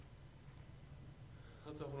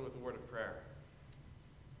Let's open with a word of prayer.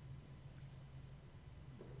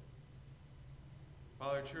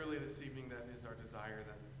 Father, truly this evening that is our desire,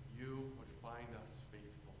 that you would find us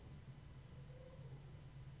faithful.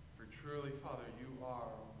 For truly, Father, you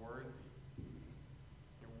are worthy.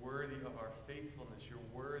 You're worthy of our faithfulness. You're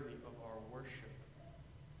worthy of our worship.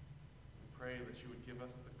 We pray that you would give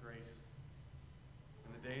us the grace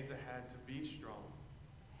in the days ahead to be strong,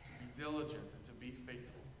 to be diligent, and to be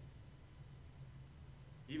faithful.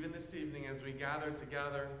 Even this evening, as we gather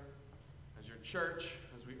together as your church,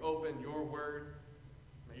 as we open your word,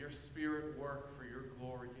 may your Spirit work for your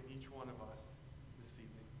glory in each one of us this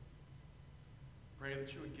evening. Pray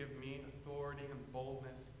that you would give me authority and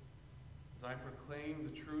boldness as I proclaim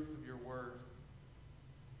the truth of your word.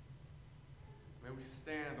 May we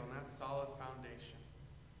stand on that solid foundation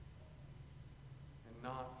and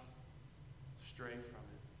not stray from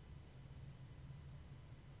it.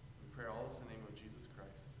 We pray all this in the name of Jesus Christ.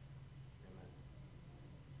 Amen.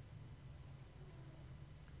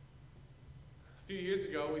 A few years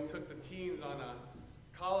ago, we took the teens on a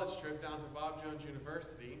college trip down to Bob Jones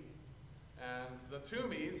University, and the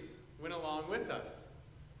Toomeys went along with us.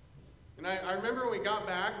 And I remember when we got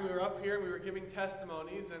back, we were up here and we were giving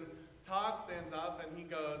testimonies, and Todd stands up and he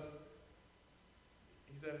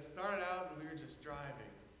said, it started out and we were just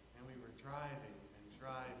driving, and we were driving and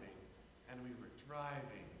driving, and we were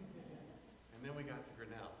driving, and then we got to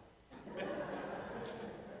Grinnell.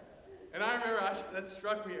 And I remember that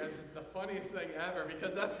struck me as just the funniest thing ever,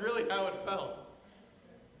 because that's really how it felt.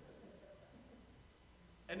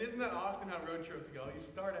 And isn't that often how road trips go? You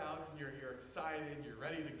start out and you're excited, you're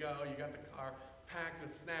ready to go, you got the car packed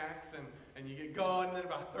with snacks, and you get going, and then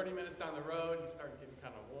about 30 minutes down the road, you start getting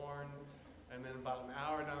kind of worn, and then about an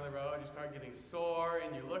hour down the road, you start getting sore,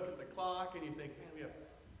 and you look at the clock, and you think, man,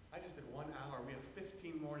 I just did 1 hour, we have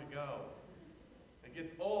 15 more to go. It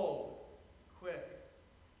gets old quick.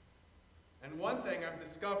 And one thing I've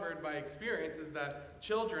discovered by experience is that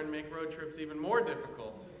children make road trips even more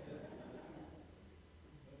difficult.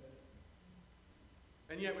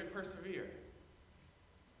 And yet we persevere.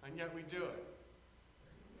 And yet we do it.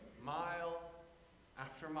 Mile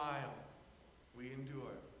after mile, we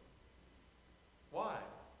endure. Why?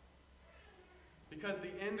 Because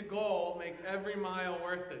the end goal makes every mile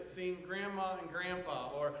worth it. Seeing grandma and grandpa,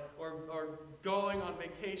 or going on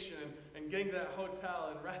vacation and getting to that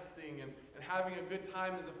hotel and resting and having a good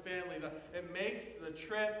time as a family. It makes the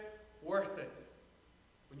trip worth it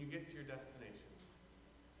when you get to your destination.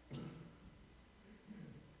 So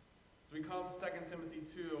we come to 2 Timothy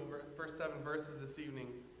 2, first 7 verses this evening.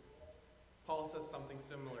 Paul says something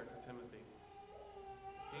similar to Timothy.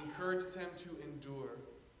 He encourages him to endure,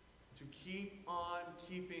 to keep on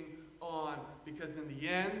keeping on, because in the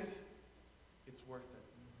end, it's worth it.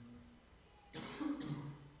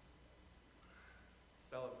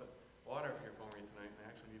 Stella put water up here for me tonight, and I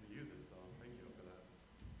actually need to use it, so thank you for that.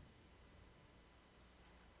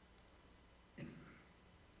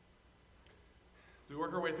 As we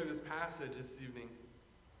work our way through this passage this evening,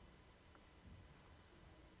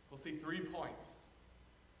 we'll see 3 points.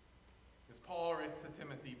 As Paul writes to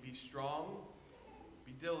Timothy, be strong,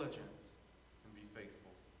 be diligent, and be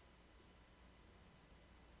faithful.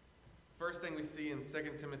 First thing we see in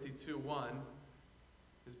 2 Timothy 2:1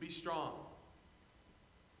 is be strong.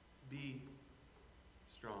 Be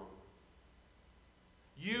strong.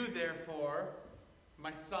 You, therefore,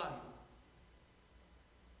 my son.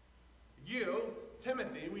 You,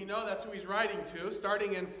 Timothy, we know that's who he's writing to,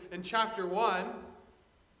 starting in chapter 1,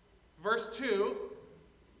 verse 2.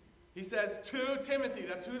 He says, to Timothy.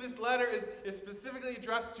 That's who this letter is specifically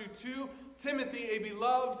addressed to Timothy, a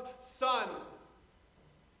beloved son.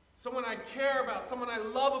 Someone I care about, someone I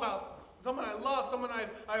love, someone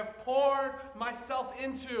I have poured myself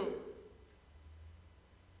into.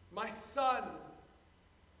 My son.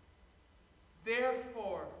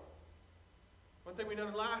 Therefore. One thing we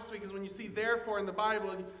noted last week is when you see therefore in the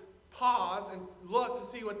Bible, you pause and look to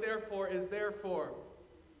see what therefore is there for.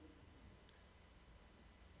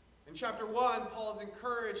 In chapter 1, Paul has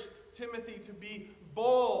encouraged Timothy to be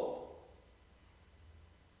bold,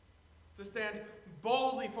 to stand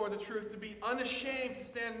boldly for the truth, to be unashamed, to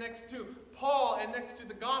stand next to Paul and next to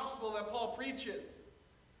the gospel that Paul preaches.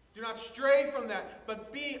 Do not stray from that,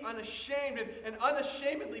 but be unashamed and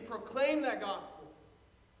unashamedly proclaim that gospel.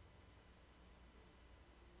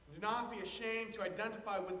 Do not be ashamed to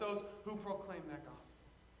identify with those who proclaim that gospel.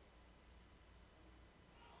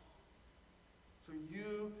 So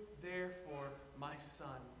you, therefore, my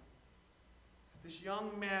son, this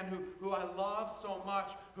young man who I love so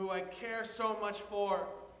much, who I care so much for,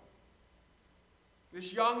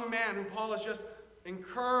 this young man who Paul has just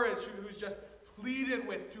encouraged, who's just pleaded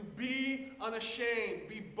with to be unashamed,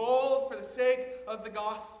 be bold for the sake of the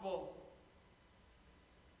gospel.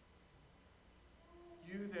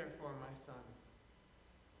 You, therefore, my son,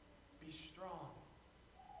 be strong.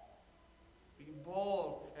 Be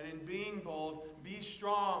bold, and in being bold, be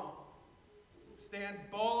strong. Stand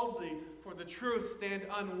boldly for the truth. Stand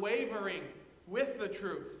unwavering with the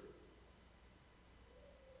truth.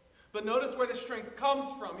 But notice where the strength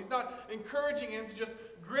comes from. He's not encouraging him to just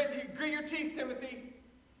grit your teeth, Timothy.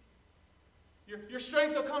 Your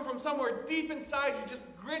strength will come from somewhere deep inside you. Just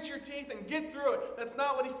grit your teeth and get through it. That's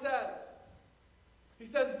not what he says. He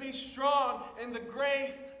says, be strong in the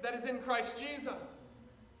grace that is in Christ Jesus.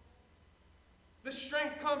 The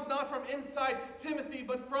strength comes not from inside Timothy,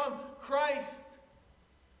 but from Christ.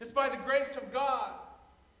 It's by the grace of God.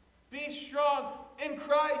 Be strong in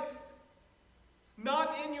Christ.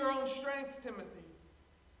 Not in your own strength, Timothy.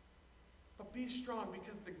 But be strong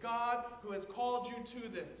because the God who has called you to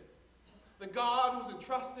this, the God who's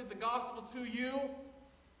entrusted the gospel to you,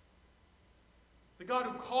 the God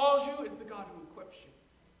who calls you is the God who equips you.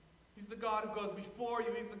 He's the God who goes before you.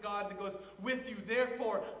 He's the God that goes with you.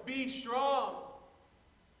 Therefore, be strong.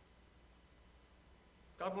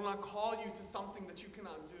 God will not call you to something that you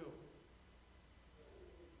cannot do.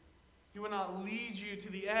 He will not lead you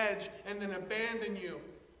to the edge and then abandon you.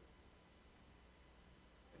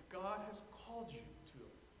 If God has called you to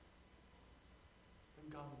it,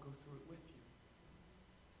 then God will go through it with you.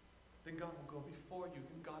 Then God will go before you.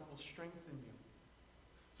 Then God will strengthen you.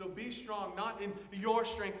 So be strong, not in your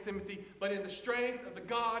strength, Timothy, but in the strength of the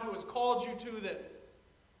God who has called you to this,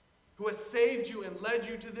 who has saved you and led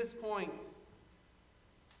you to this point.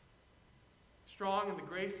 Strong in the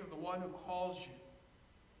grace of the one who calls you.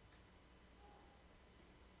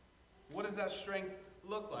 What does that strength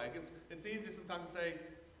look like? It's easy sometimes to say,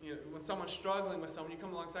 when someone's struggling with someone, you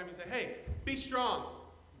come alongside and you say, hey, be strong.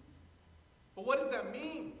 But what does that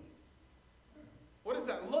mean? What does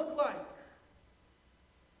that look like?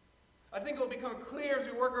 I think it will become clear as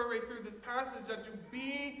we work our way through this passage that to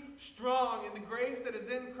be strong in the grace that is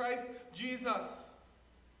in Christ Jesus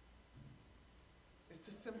is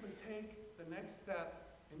to simply take the next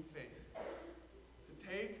step in faith. To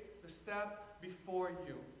take the step before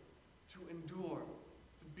you. To endure.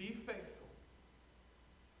 To be faithful.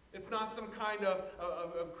 It's not some kind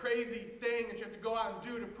of crazy thing that you have to go out and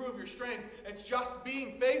do to prove your strength. It's just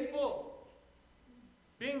being faithful.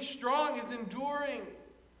 Being strong is enduring.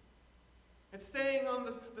 It's staying on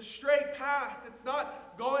the straight path. It's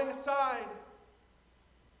not going aside.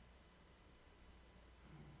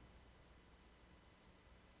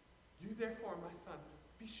 You therefore, my son,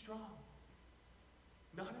 be strong.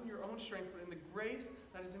 Not in your own strength, but in the grace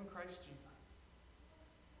that is in Christ Jesus.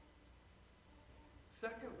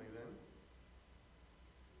 Secondly, then,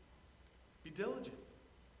 be diligent.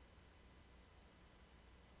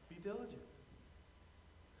 Be diligent.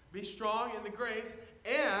 Be strong in the grace,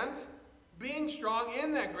 and being strong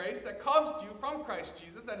in that grace that comes to you from Christ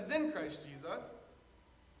Jesus, that is in Christ Jesus,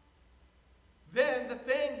 then the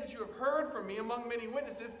things that you have heard from me among many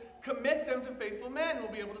witnesses, commit them to faithful men who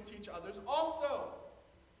will be able to teach others also.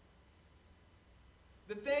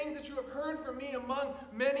 The things that you have heard from me among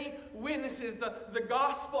many witnesses, the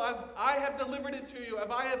gospel as I have delivered it to you, as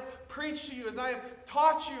I have preached to you, as I have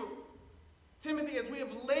taught you. Timothy, as we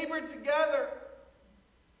have labored together,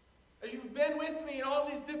 as you've been with me in all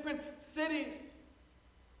these different cities,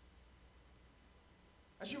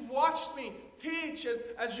 as you've watched me teach,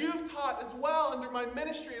 as you've taught as well under my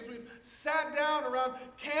ministry, as we've sat down around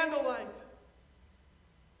candlelight.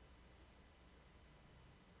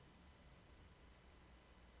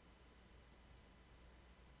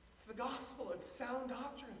 It's the gospel. It's sound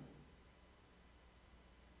doctrine.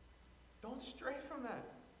 Don't stray from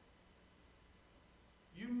that.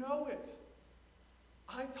 You know it.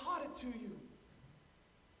 I taught it to you.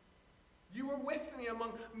 You were with me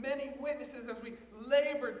among many witnesses as we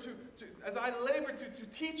labored as I labored to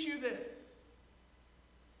teach you this.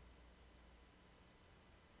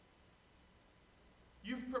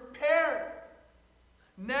 You've prepared.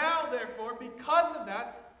 Now, therefore, because of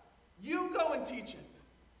that, you go and teach it.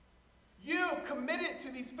 You commit it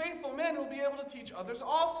to these faithful men who will be able to teach others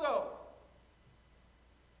also.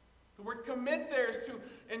 The word commit there is to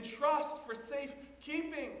entrust for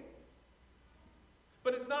safekeeping.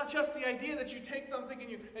 But it's not just the idea that you take something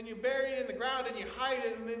and you bury it in the ground and you hide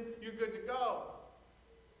it and then you're good to go.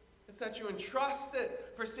 It's that you entrust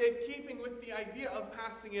it for safekeeping with the idea of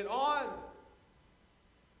passing it on.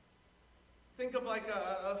 Think of like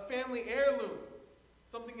a family heirloom.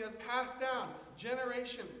 Something that's passed down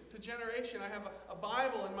generation to generation. I have a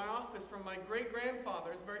Bible in my office this from my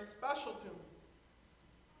great-grandfather is very special to me.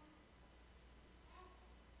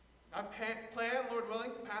 I plan, Lord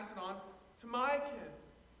willing, to pass it on to my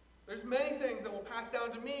kids. There's many things that will pass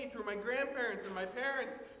down to me through my grandparents and my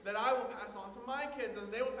parents that I will pass on to my kids,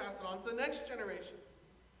 and they will pass it on to the next generation.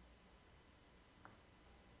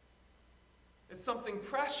 It's something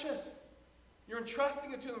precious. You're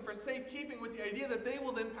entrusting it to them for safekeeping with the idea that they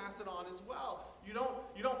will then pass it on as well. You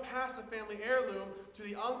don't pass a family heirloom to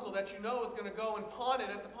the uncle that you know is going to go and pawn it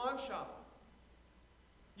at the pawn shop.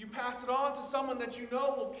 You pass it on to someone that you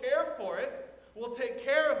know will care for it, will take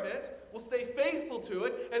care of it, will stay faithful to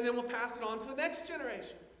it, and then will pass it on to the next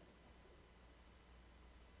generation.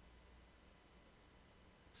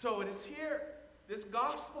 So it is here, this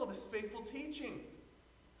gospel, this faithful teaching.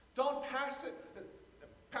 Don't pass it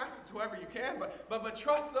to whoever you can, but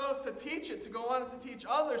trust those to teach it, to go on and to teach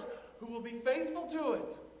others who will be faithful to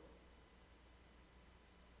it.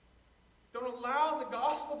 Don't allow the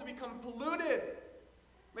gospel to become polluted.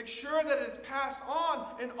 Make sure that it is passed on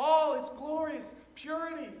in all its glorious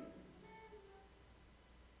purity.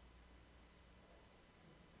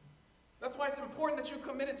 That's why it's important that you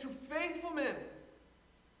commit it to faithful men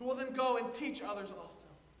who will then go and teach others also.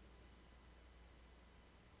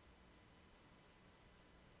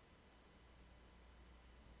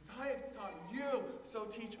 As I have taught you, so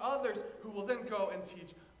teach others who will then go and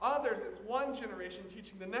teach others. It's one generation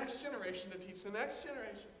teaching the next generation to teach the next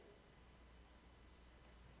generation.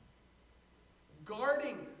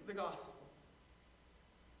 Guarding the gospel.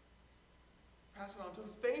 Pass it on to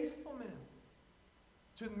faithful men.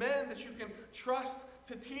 To men that you can trust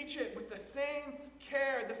to teach it with the same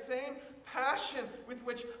care, the same passion with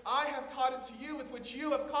which I have taught it to you, with which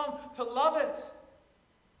you have come to love it.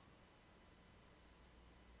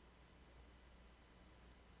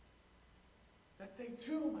 That they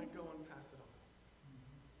too might go and pass it on.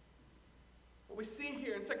 What we see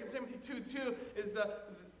here in 2 Timothy 2:2 is the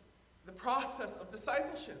process of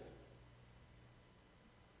discipleship.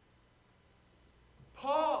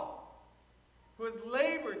 Paul, who has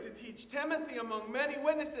labored to teach Timothy among many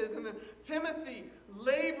witnesses, and then Timothy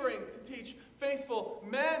laboring to teach faithful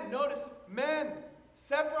men. Notice, men,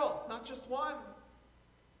 several, not just one.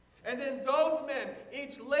 And then those men,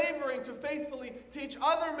 each laboring to faithfully teach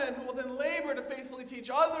other men, who will then labor to faithfully teach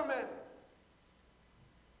other men.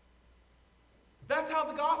 That's how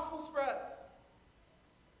the gospel spreads.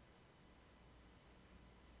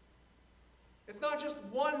 It's not just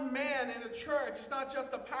one man in a church. It's not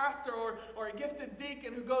just a pastor or a gifted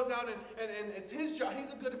deacon who goes out and it's his job.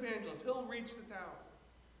 He's a good evangelist. He'll reach the town.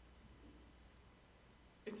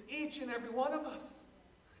 It's each and every one of us.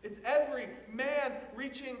 It's every man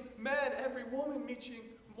reaching men, every woman reaching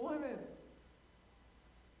women.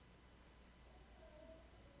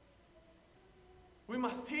 We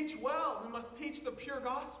must teach well. We must teach the pure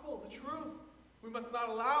gospel, the truth. We must not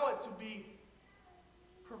allow it to be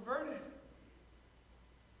perverted.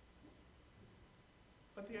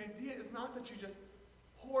 But the idea is not that you just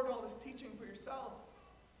hoard all this teaching for yourself,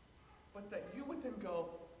 but that you would then go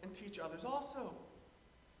and teach others also.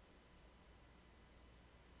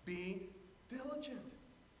 Be diligent.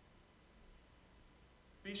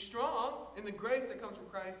 Be strong in the grace that comes from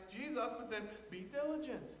Christ Jesus, but then be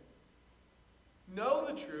diligent. Know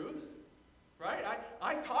the truth, right?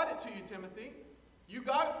 I taught it to you, Timothy. You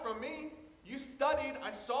got it from me. You studied.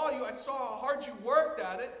 I saw you. I saw how hard you worked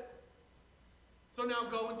at it. So now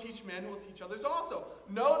go and teach men who will teach others also.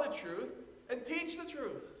 Know the truth and teach the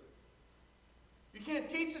truth. You can't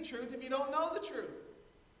teach the truth if you don't know the truth.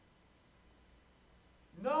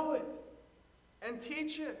 Know it and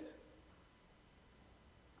teach it.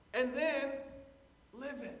 And then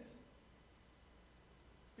live it.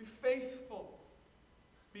 Be faithful.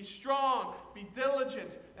 Be strong. Be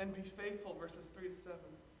diligent. And be faithful. Verses 3-7.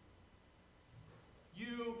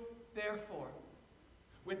 You, therefore,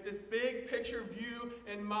 with this big picture view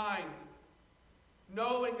in mind,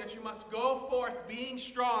 knowing that you must go forth being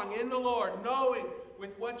strong in the Lord, knowing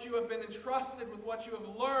with what you have been entrusted, with what you have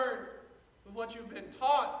learned, with what you've been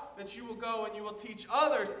taught, that you will go and you will teach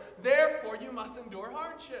others. Therefore, you must endure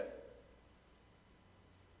hardship.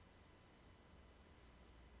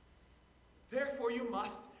 Therefore, you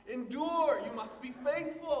must endure. You must be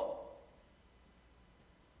faithful.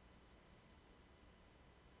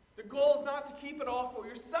 The goal is not to keep it all for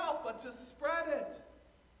yourself, but to spread it.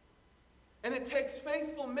 And it takes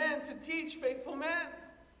faithful men to teach faithful men.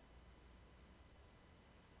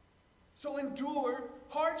 So endure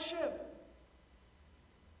hardship.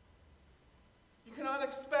 You cannot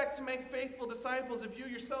expect to make faithful disciples if you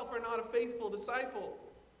yourself are not a faithful disciple.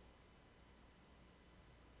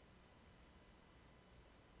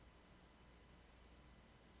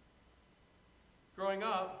 Growing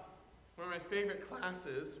up, one of my favorite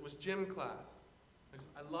classes was gym class.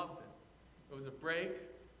 I loved it. It was a break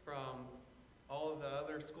from all of the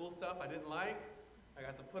other school stuff I didn't like. I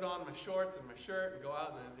got to put on my shorts and my shirt and go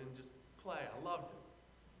out and just play. I loved it.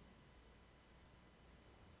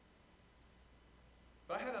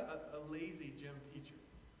 But I had a lazy gym teacher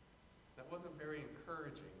that wasn't very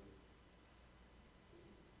encouraging.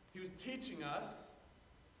 He was teaching us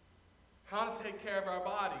how to take care of our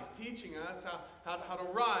bodies, teaching us how to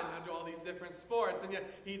run, how to do all these different sports. And yet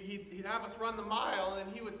he'd have us run the mile, and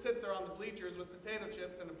he would sit there on the bleachers with potato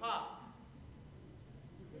chips and a pop.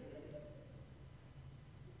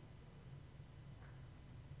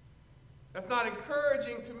 That's not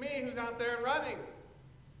encouraging to me who's out there and running.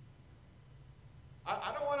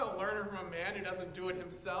 I don't want to learn from a man who doesn't do it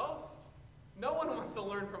himself. No one wants to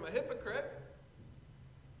learn from a hypocrite.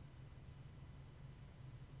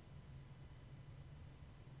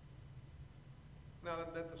 Now,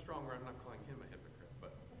 that's a strong word. I'm not calling him a hypocrite,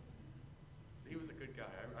 but he was a good guy.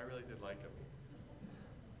 I really did like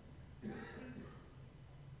him.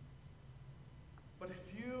 But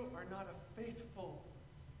if you are not a faithful,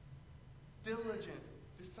 diligent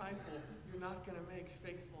disciple, you're not going to make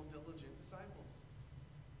faithful, diligent disciples.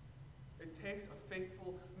 It takes a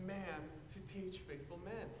faithful man to teach faithful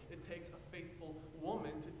men. It takes a faithful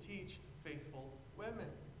woman to teach faithful women.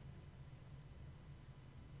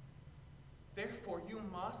 Therefore, you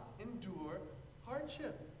must endure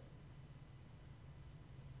hardship.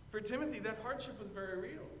 For Timothy, that hardship was very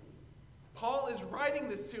real. Paul is writing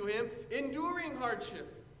this to him, enduring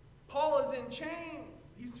hardship. Paul is in chains.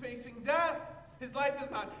 He's facing death. His life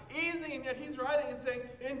is not easy, and yet he's writing and saying,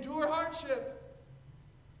 endure hardship.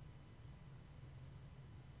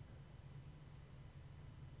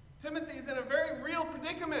 Timothy is in a very real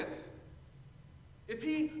predicament. If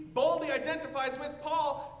he boldly identifies with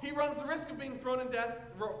Paul, he runs the risk of being thrown in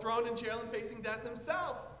jail and facing death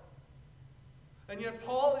himself. And yet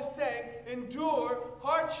Paul is saying, endure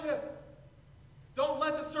hardship. Don't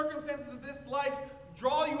let the circumstances of this life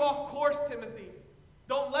draw you off course, Timothy.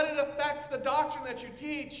 Don't let it affect the doctrine that you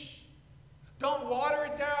teach. Don't water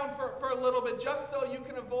it down for a little bit just so you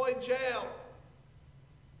can avoid jail.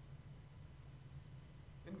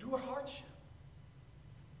 Endure hardship.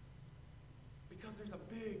 Because there's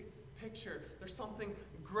a big picture. There's something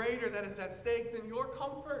greater that is at stake than your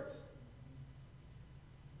comfort.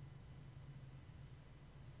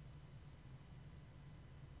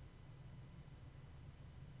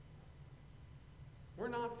 We're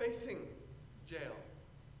not facing jail.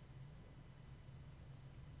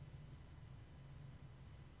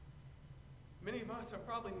 Many of us have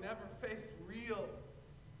probably never faced real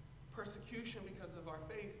persecution because of our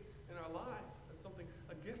faith in our lives. That's something,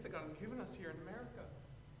 a gift that God has given us here in America.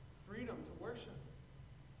 Freedom to worship.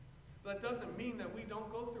 But that doesn't mean that we don't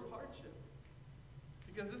go through hardship.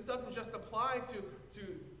 Because this doesn't just apply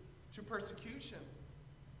to persecution.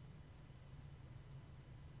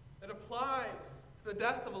 It applies to the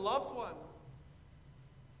death of a loved one.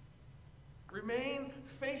 Remain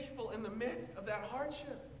faithful in the midst of that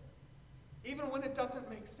hardship, even when it doesn't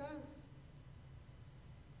make sense.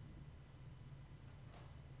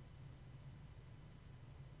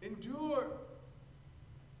 Endure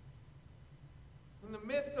in the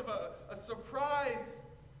midst of a surprise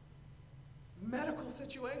medical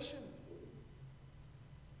situation.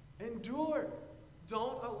 Endure.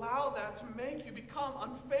 Don't allow that to make you become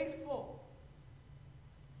unfaithful.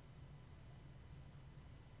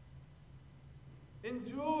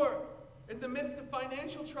 Endure in the midst of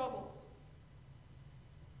financial troubles.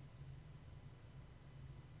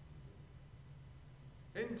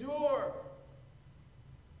 Endure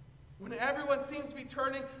when everyone seems to be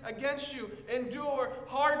turning against you. Endure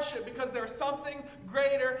hardship because there is something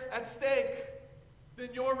greater at stake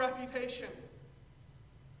than your reputation.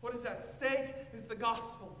 What is at stake is the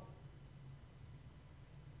gospel.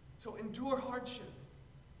 So endure hardship.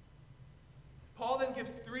 Paul then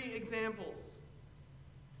gives 3 examples.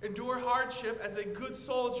 Endure hardship as a good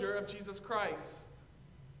soldier of Jesus Christ.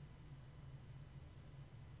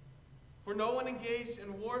 For no one engaged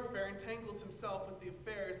in warfare entangles himself with the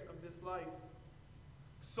affairs of this life.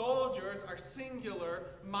 Soldiers are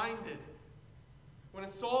singular-minded. When a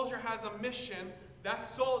soldier has a mission, that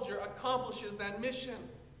soldier accomplishes that mission.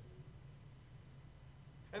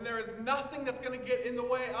 And there is nothing that's going to get in the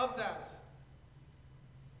way of that.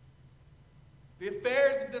 The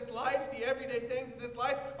affairs of this life, the everyday things of this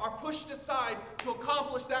life, are pushed aside to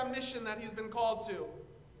accomplish that mission that he's been called to.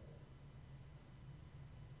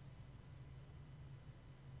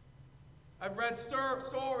 I've read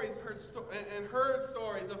stories and heard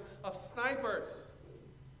stories of snipers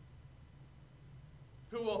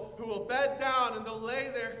who will bed down and they'll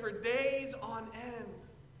lay there for days on end.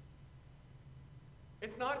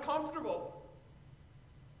 It's not comfortable.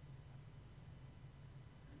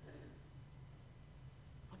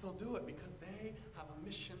 But they'll do it because they have a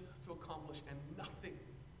mission to accomplish, and nothing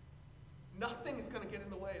is going to get in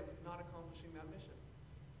the way of not accomplishing that mission.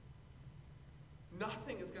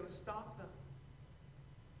 Nothing is going to stop them.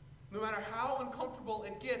 No matter how uncomfortable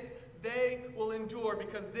it gets, they will endure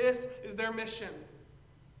because this is their mission.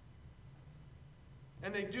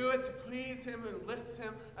 And they do it to please Him who enlists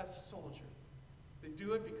him as a soldier. They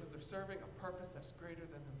do it because they're serving a purpose that's greater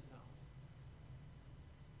than themselves.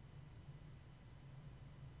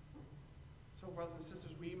 So, brothers and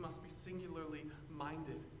sisters, we must be singularly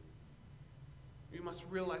minded. We must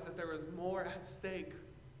realize that there is more at stake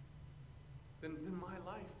than my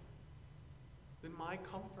life, than my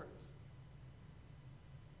comfort,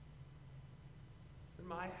 than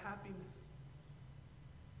my happiness.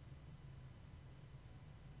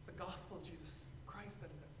 It's the gospel of Jesus Christ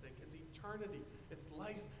that is at stake. It's eternity. It's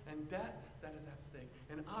life and death that is at stake.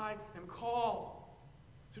 And I am called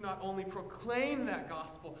to not only proclaim that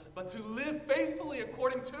gospel, but to live faithfully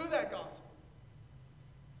according to that gospel.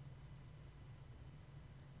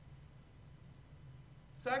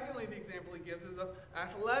 Secondly, the example he gives is of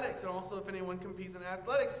athletics. And also, if anyone competes in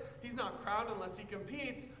athletics, he's not crowned unless he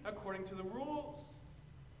competes according to the rules.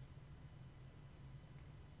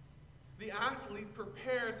 The athlete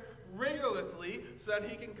prepares rigorously so that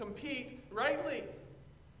he can compete rightly.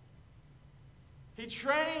 He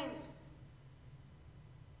trains.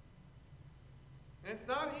 And it's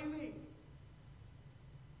not easy.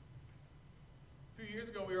 A few years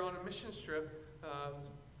ago, we were on a mission trip.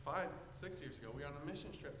 6 years ago, we were on a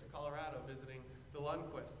mission trip to Colorado visiting the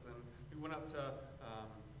Lundquists. And we went up to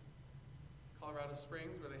Colorado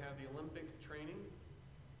Springs where they have the Olympic training.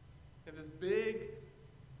 They have this big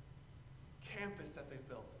campus that they've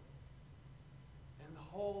built. And the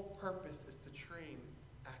whole purpose is to train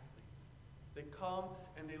athletes. They come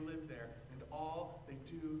and they live there, and all they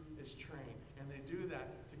do is train. And they do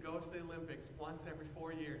that to go to the Olympics once every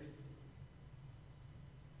 4 years.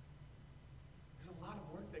 There's a lot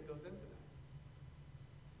of work that goes into that.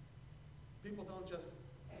 People don't just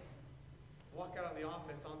walk out of the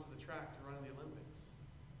office onto the track to run in the Olympics.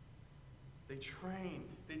 They train.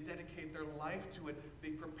 They dedicate their life to it. They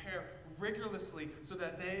prepare rigorously so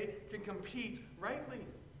that they can compete rightly.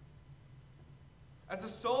 As a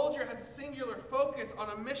soldier has a singular focus on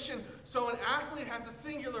a mission, so an athlete has a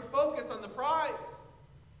singular focus on the prize.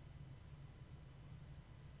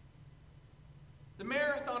 The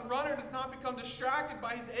marathon runner does not become distracted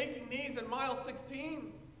by his aching knees at mile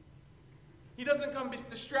 16. He doesn't become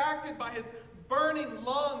distracted by his burning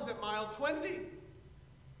lungs at mile 20.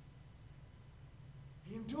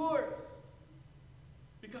 He endures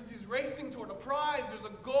because he's racing toward a prize. There's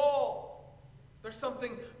a goal. There's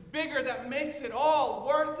something bigger that makes it all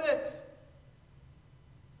worth it.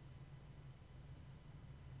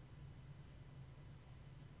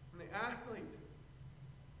 And the athlete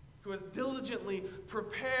who has diligently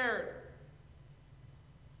prepared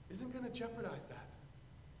isn't going to jeopardize that.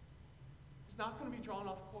 He's not going to be drawn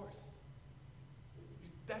off course.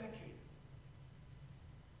 He's dedicated.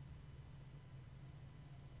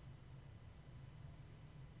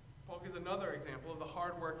 Paul gives another example of the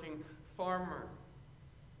hardworking farmer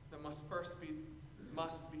that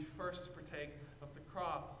must be first to partake of the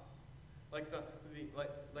crops. Like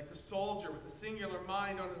the soldier with the singular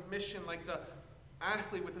mind on his mission, like the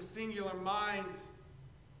athlete with the singular mind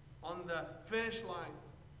on the finish line.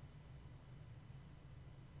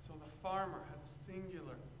 So the farmer has a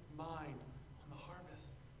singular mind on the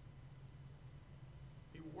harvest.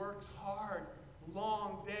 He works hard,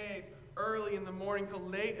 long days, early in the morning to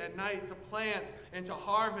late at night to plant and to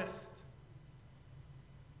harvest.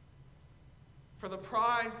 For the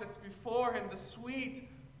prize that's before him, the sweet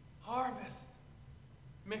harvest,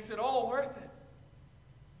 makes it all worth it.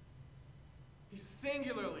 He's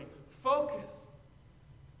singularly focused.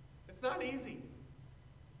 It's not easy.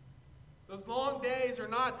 Those long days are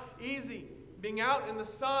not easy. Being out in the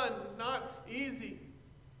sun is not easy.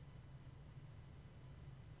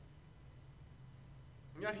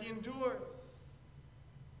 And yet he endures.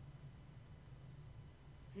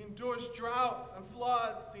 He endures droughts and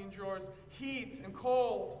floods. He endures heat and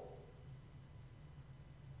cold.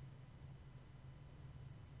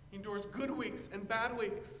 He endures good weeks and bad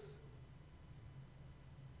weeks.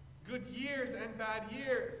 Good years and bad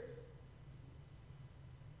years.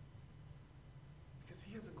 Because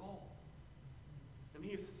he has a goal. And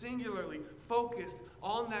he is singularly focused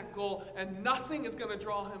on that goal, and nothing is going to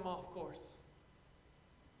draw him off course.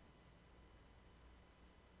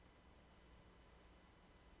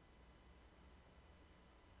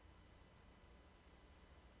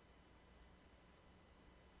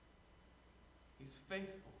 He's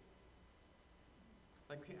faithful.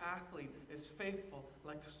 Like the athlete is faithful,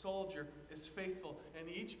 like the soldier is faithful, and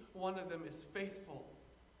each one of them is faithful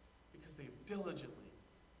because they've diligently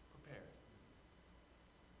prepared.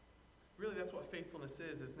 Really, that's what faithfulness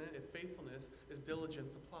is, isn't it? It's faithfulness is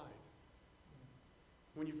diligence applied.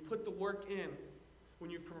 When you've put the work in,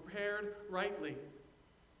 when you've prepared rightly,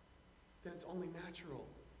 then it's only natural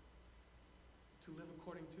to live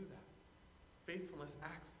according to that.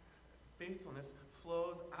 Faithfulness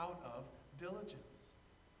flows out of diligence.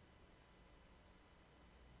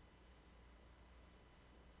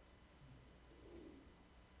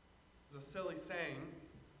 There's a silly saying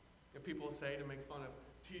that people say to make fun of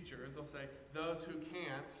teachers. They'll say, those who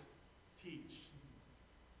can't teach.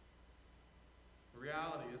 The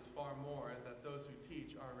reality is far more that those who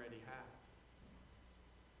teach already have.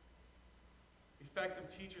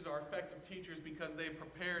 Effective teachers are effective teachers because they've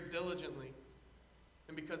prepared diligently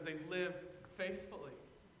and because they've lived faithfully.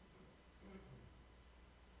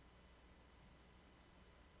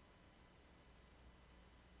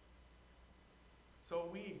 So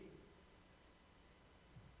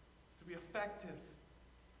to be effective,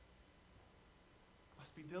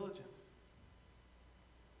 must be diligent.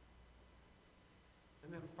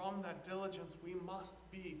 And then from that diligence, we must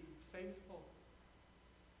be faithful.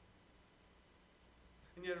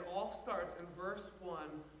 And yet it all starts in verse 1,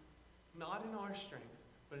 not in our strength,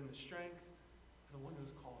 but in the strength of the one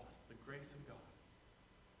who's called us, the grace of God.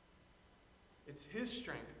 It's His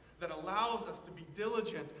strength that allows us to be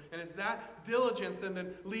diligent, and it's that diligence that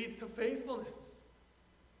then leads to faithfulness.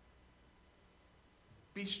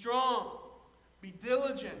 Be strong, be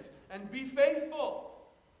diligent, and be faithful.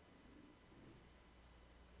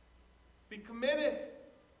 Be committed.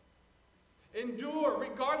 Endure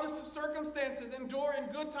regardless of circumstances. Endure in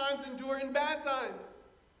good times, endure in bad times.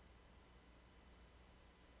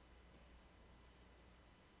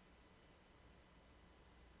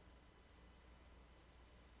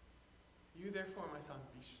 You therefore, my son,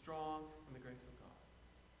 be strong in the grace of God.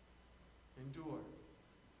 Endure,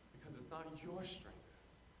 because it's not your strength.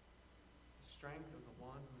 It's the strength of the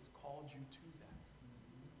one who has called you to that.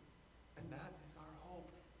 And that is our hope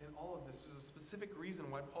in all of this. There's a specific reason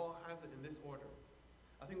why Paul has it in this order.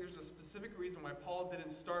 I think there's a specific reason why Paul didn't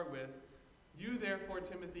start with, you therefore,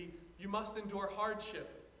 Timothy, you must endure hardship.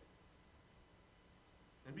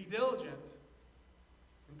 And be diligent,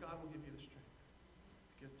 and God will give you the strength.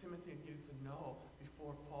 Because Timothy needed to know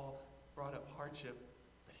before Paul brought up hardship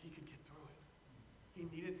that he could get through it. He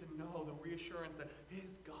needed to know the reassurance that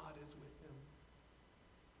his God is with him.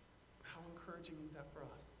 How encouraging is that for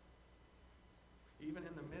us? Even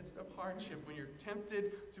in the midst of hardship, when you're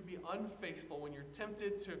tempted to be unfaithful, when you're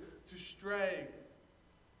tempted to stray,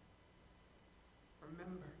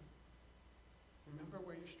 remember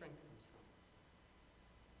where your strength comes from.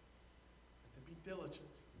 And to be diligent.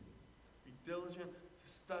 Be diligent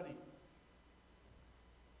to study.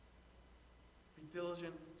 Be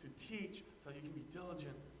diligent to teach so you can be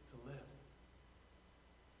diligent to live.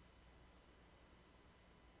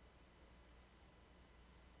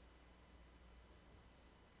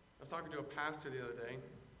 I was talking to a pastor the other day.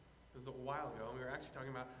 It was a while ago, and we were actually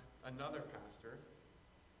talking about another pastor.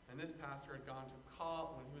 And this pastor had gone to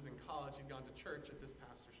college, when he was in college, he'd gone to church at this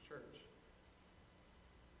pastor's church.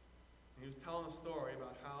 And he was telling a story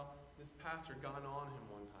about how this pastor had gone on him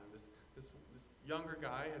one time. This younger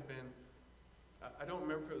guy had been, I don't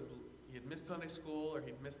remember if it was, he had missed Sunday school, or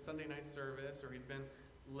he'd missed Sunday night service, or he'd been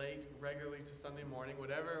late regularly to Sunday morning,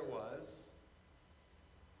 whatever it was.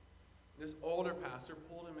 This older pastor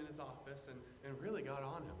pulled him in his office and really got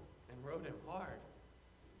on him and rode him hard.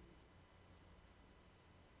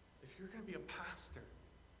 If you're going to be a pastor,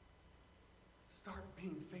 start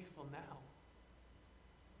being faithful now.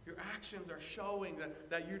 Your actions are showing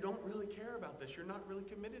that you don't really care about this. You're not really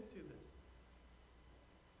committed to this.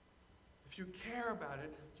 If you care about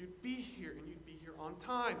it, you'd be here, and you'd be here on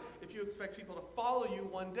time. If you expect people to follow you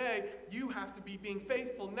one day, you have to be being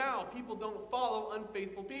faithful now. People don't follow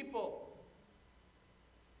unfaithful people.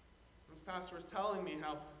 This pastor was telling me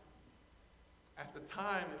how at the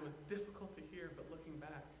time it was difficult to hear, but looking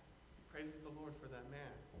back, he praises the Lord for that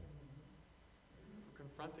man, for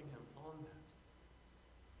confronting him on that,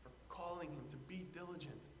 for calling him to be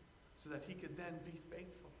diligent so that he could then be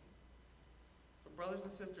faithful. So brothers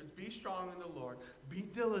and sisters, be strong in the Lord, be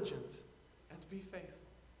diligent, and be faithful.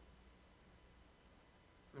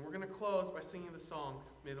 And we're going to close by singing the song,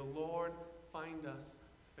 May the Lord Find Us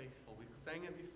Faithful. We sang it before.